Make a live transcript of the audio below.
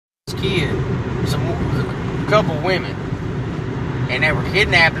kid, a couple women, and they were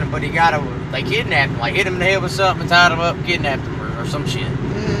kidnapping him, but they kidnapped him, like hit him in the head with something, tied him up, kidnapped him, or some shit.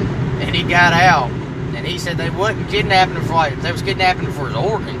 Mm-hmm. And he got out, and he said they wasn't kidnapping him they was kidnapping him for his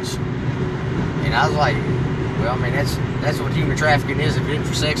organs. And I was like, well, I mean, that's what human trafficking is. If it isn't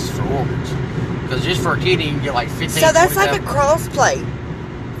for sex, it's for organs. Because just for a kidney, you can get like 15. So that's like a cross play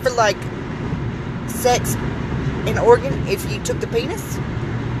for like sex and organ if you took the penis? I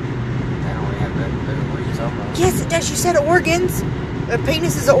don't really have that. What are you talking about? Yes, it does. You said organs. A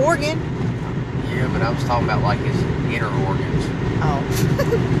penis is an organ. Yeah, but I was talking about like his inner organs. Oh.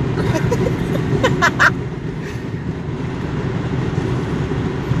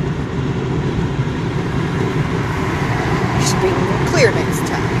 You should be more clear next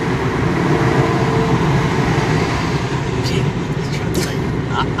time.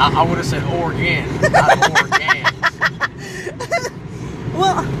 I would have said organ, not organs.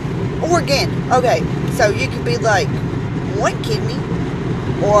 Well, organ. Okay, so you could be like one kidney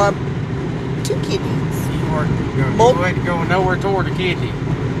or two kidneys. You ain't going nowhere toward the kidney.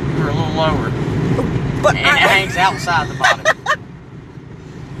 You were a little lower. But and it hangs outside the body.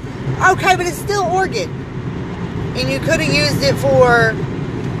 Okay, but it's still organ. And you could have used it for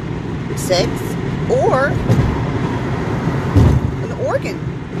sex or an organ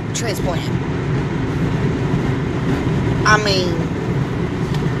transplant. I mean,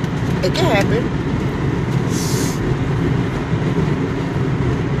 it can happen.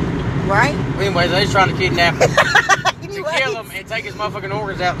 Right? Well, anyways, they was trying to kidnap him. To kill him and take his motherfucking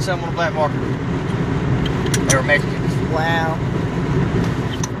organs out and sell them on the black market. They were Mexicans. Wow.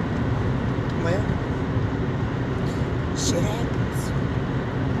 Well, shit happens.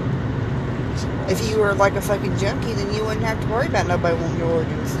 If you were like a fucking junkie, then you wouldn't have to worry about nobody wanting your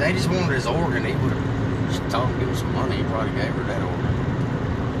organs. They just wanted his organ. He would have just told him to give him some money. He probably gave her that organ.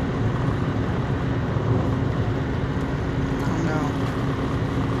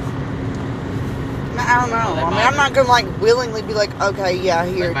 I don't know. I mean, I'm not gonna like willingly be like, okay, yeah,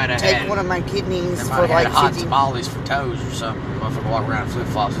 here, take one of my kidneys for like hot tamales for toes or something. Motherfucker walk around in flip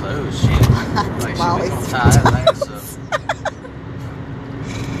flops with those shit. Like, tamales shit, we gonna tie that ass up.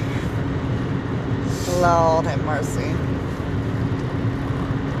 Lord have mercy.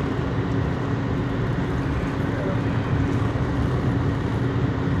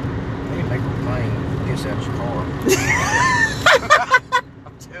 They make a plane piss out your car.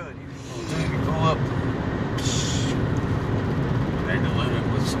 I'm telling you. You pull up, they dilute it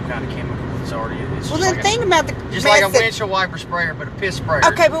with some kind of chemical. It's already. Well, then think about the just like a windshield wiper sprayer, but a piss sprayer.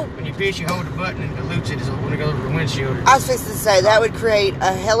 Okay, but when you piss, you hold the button and dilutes it. When it goes over the windshield. I was fixing to say that would create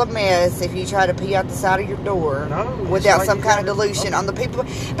a hell of a mess if you try to pee out the side of your door without some kind of dilution on the people.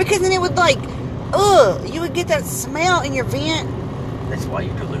 Because then it would like, you would get that smell in your vent. That's why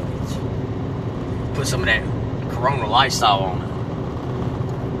you dilute it. Put some of that Corona Lysol on it.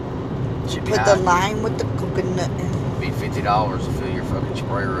 Put the lime with the coconut in. Be $50 to fill your fucking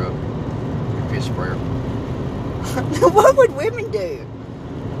sprayer up. Your piss sprayer. What would women do?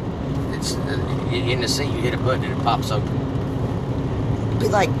 It's in the seat. You hit a button and it pops open. Be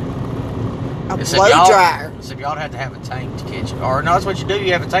like a blow dryer. So y'all have to have a tank to catch it. Or no, that's what you do.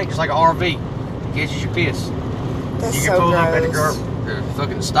 You have a tank just like an RV. It catches your piss. That's you so can pull gross. up at the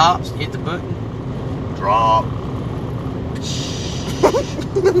fucking stops, hit the button, drop.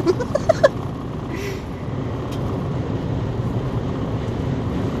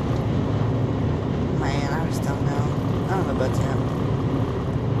 Man, I just don't know. I don't know about that.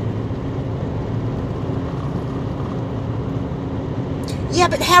 Yeah,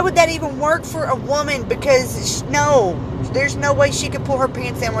 but how would that even work for a woman? Because there's no way she could pull her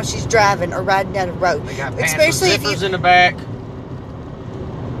pants down while she's driving or riding down the road. They got pants with zippers in the back.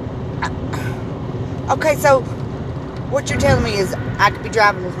 Okay, so what you're telling me is I could be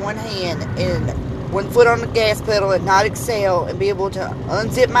driving with one hand and one foot on the gas pedal and not excel and be able to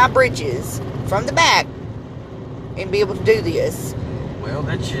unzip my britches from the back and be able to do this. Well,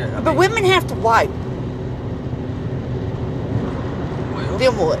 that's But women have to wipe. Well,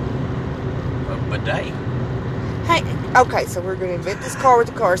 then what? A bidet. Hey, okay, so we're going to invent this car with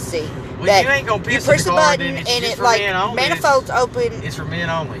the car seat. Well, that you ain't going to piss you push in the the car, button then it's and just it for like men only. manifolds open. It's for men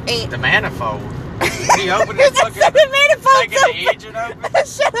only. And the manifold. When you open that fucking the manifold's taking the engine open.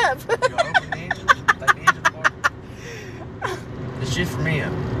 Shut up. You open the engine, take the engine apart. It's just for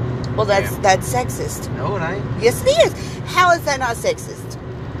men. Well, that's sexist. No, it ain't. Yes, it is. How is that not sexist?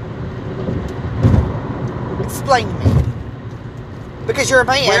 Explain to me. Because you're a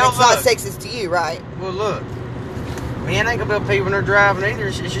man, it's not sexist to you, right? Well, look. Men ain't gonna be able to pee when they're driving either.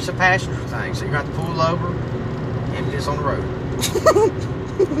 It's just a passenger thing. So you got to pull over and piss on the road.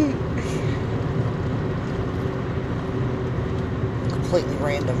 Completely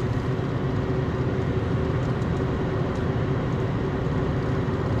random.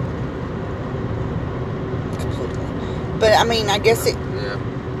 Completely. But I mean, I guess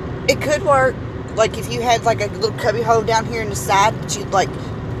it could work. Like if you had like a little cubby hole down here in the side that you'd like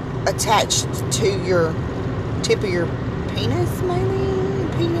attach to your tip of your penis, maybe?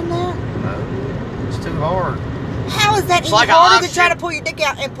 Peeing that? No, it's too hard. How is that It's any like an harder than option. trying to pull your dick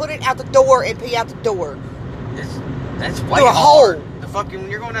out and put it out the door and pee out the door? That's way Through a hard. hole. The fucking when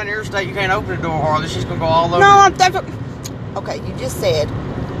you're going down the interstate, you can't open the door hard. It's just gonna go all over. No, okay, you just said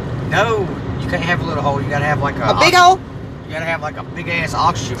No, you can't have a little hole. You gotta have like a big hole. You gotta have like a big ass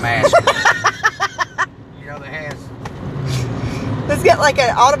oxygen mask. You know that has. It's got like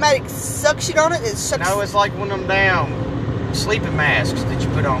an automatic suction on it that sucks. No, it's like one of them damn sleeping masks that you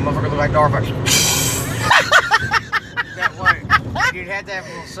put on. Motherfucker look like Darth Vader. That way, you'd have to have a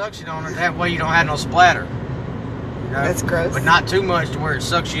little suction on it. That way, you don't have no splatter. You know? That's gross. But not too much to where it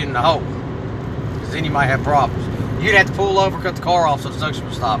sucks you in the hole. Because then you might have problems. You'd have to pull over, cut the car off so the suction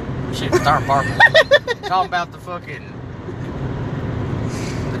would stop. Shit would turn purple. Talking about the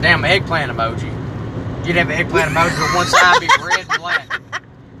damn eggplant emoji. You'd have an eggplant emoji, but one side be red and black.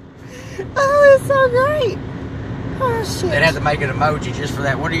 Oh, that's so great. Oh shit. They'd have to make an emoji just for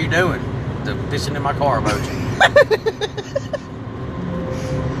that. What are you doing? The pissing in my car emoji.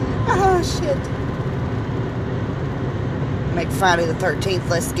 Oh shit. Make Friday the 13th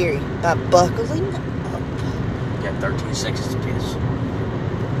less scary by buckling up. You got 13 seconds to piss.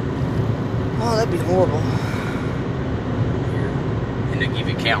 Oh, that'd be horrible. And they give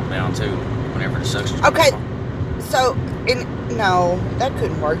you a countdown too, whenever the suction's Okay. going on. So, no, that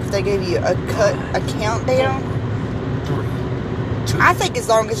couldn't work if they gave you a countdown. 3, 2. I think as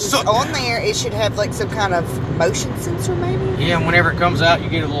long as it's Suck on down. there, it should have like some kind of motion sensor, maybe. Yeah, and whenever it comes out, you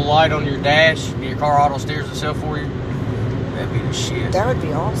get a little light on your dash, and your car auto steers itself for you. That'd be the shit. That would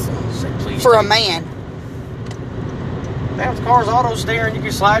be awesome Say, please for a take- man. Now, if the car's auto steering, you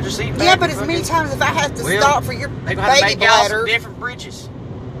can slide your seat back. Yeah, but and as many fucking- times if I have to Well, stop for your They're gonna have to baby make out some bladder different bridges.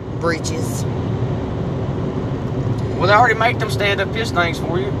 breeches. Well, they already make them stand-up piss things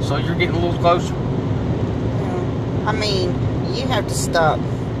for you, so you're getting a little closer. I mean, you have to stop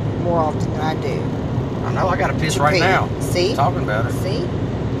more often than I do. I know I got to piss to right pee. now. See? Talking about it, See?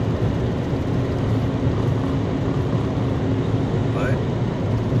 but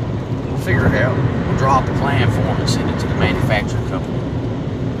we'll figure it out. We'll draw up a plan for them and send it to the manufacturing company.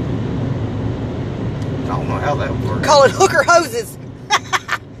 I don't know how that would work. Call it hooker hoses.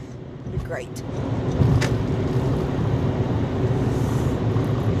 Be great.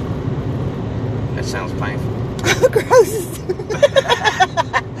 That sounds painful. Hooker hoses.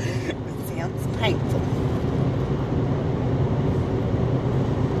 It sounds painful.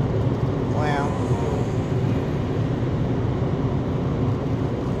 Wow.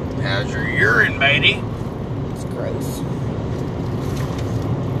 How's your urine, matey? It's gross.